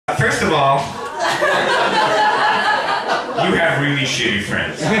First of all, you have really shitty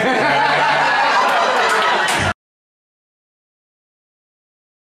friends.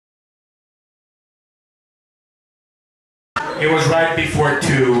 It was right before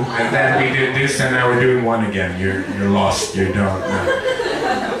 2, and then we did this, and now we're doing 1 again. You're lost. You don't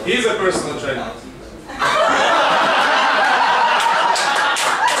know. He's a personal trainer.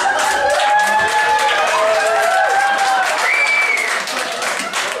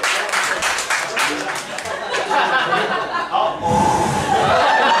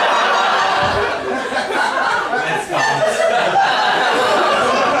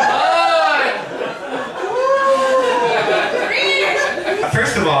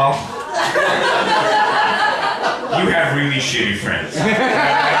 First of all, you have really shitty friends.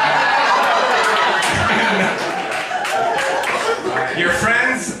 Your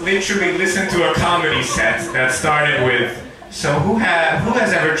friends literally listened to a comedy set that started with, so who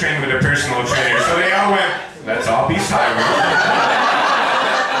has ever trained with a personal trainer? So they all went, let's all be silent.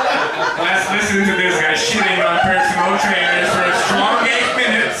 Let's listen to this guy shitting on personal trainers for a strong 8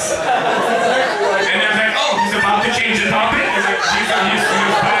 minutes. And I was like, oh, he's about to change the topic? He's like, he's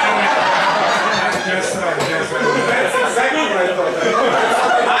by the way. That's exactly what I thought.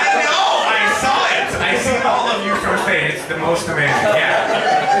 I know, I saw it. I see all of you from Spain. It's the most amazing, yeah.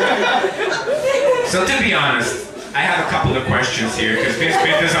 So to be honest, I have a couple of questions here, because this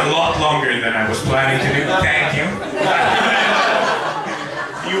bit is a lot longer than I was planning to do. Thank you.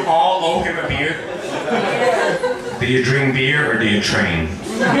 You all owe him a beer. Do you drink beer or do you train?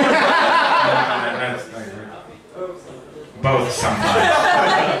 Both sometimes.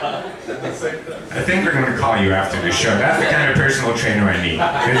 I think we're going to call you after the show. That's the kind of personal trainer I need.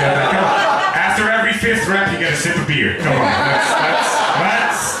 After every 5th rep, you get a sip of beer. Come on,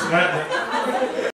 let's